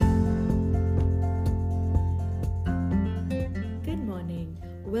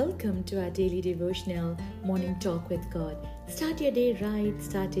Welcome to our daily devotional morning talk with God. Start your day right,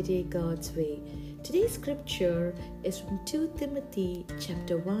 start your day God's way. Today's scripture is from 2 Timothy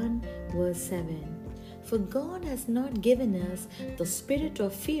chapter 1 verse 7. For God has not given us the spirit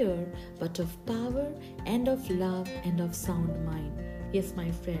of fear, but of power and of love and of sound mind. Yes,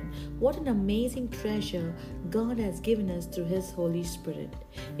 my friend, what an amazing treasure God has given us through His Holy Spirit.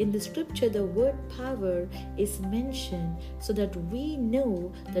 In the scripture, the word power is mentioned so that we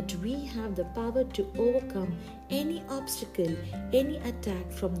know that we have the power to overcome any obstacle, any attack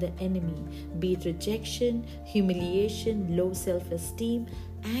from the enemy, be it rejection, humiliation, low self-esteem,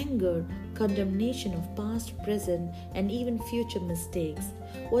 anger, condemnation of past, present, and even future mistakes.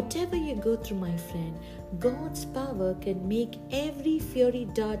 Whatever you go through, my friend, God's power can make every fiery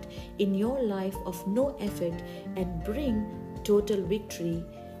dart in your life of no effort and bring total victory.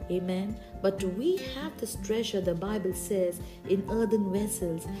 Amen. But we have this treasure, the Bible says, in earthen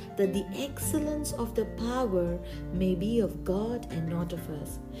vessels, that the excellence of the power may be of God and not of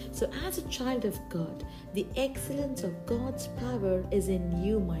us. So as a child of God, the excellence of God's power is in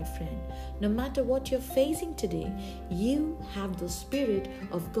you, my friend. No matter what you're facing today, you have the spirit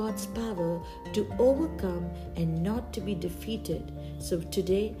of God's power to overcome and not to be defeated. So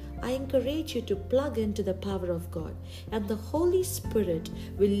today, I encourage you to plug into the power of God, and the Holy Spirit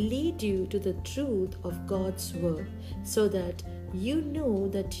will lead you to the truth of God's word, so that you know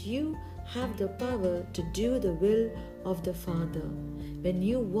that you have the power to do the will of the Father. When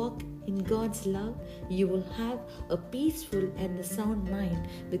you walk in God's love, you will have a peaceful and a sound mind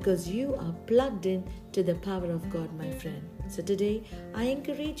because you are plugged in to the power of God, my friend. So today, I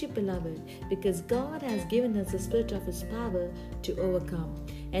encourage you, beloved, because God has given us the spirit of His power to overcome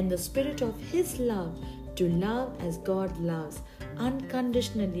and the spirit of His love to love as God loves,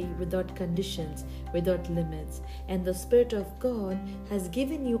 unconditionally, without conditions, without limits. And the Spirit of God has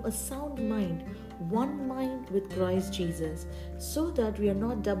given you a sound mind, one mind with Christ Jesus, so that we are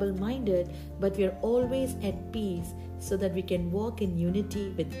not double-minded, but we are always at peace, so that we can walk in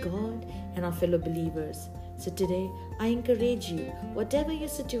unity with God and our fellow believers. So today, I encourage you, whatever your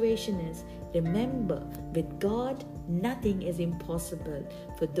situation is, remember, with God, nothing is impossible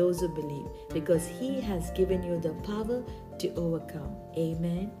for those who believe, because He has given you the power to overcome.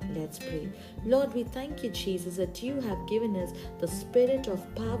 Amen. Let's pray. Lord, we thank you, Jesus, that you have given us the spirit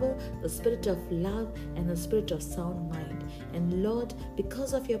of power, the spirit of love, and the spirit of sound mind. And Lord,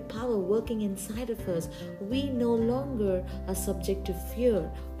 because of your power working inside of us, we no longer are subject to fear,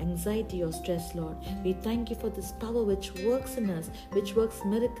 anxiety, or stress, Lord. We thank you for this power which works in us, which works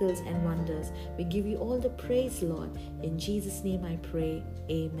miracles and wonders. We give you all the praise, Lord. In Jesus' name I pray.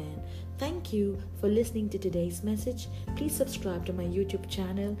 Amen. Thank you for listening to today's message. Please subscribe to my YouTube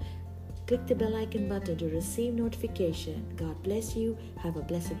channel. Click the bell icon button to receive notification. God bless you. Have a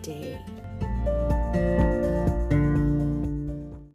blessed day.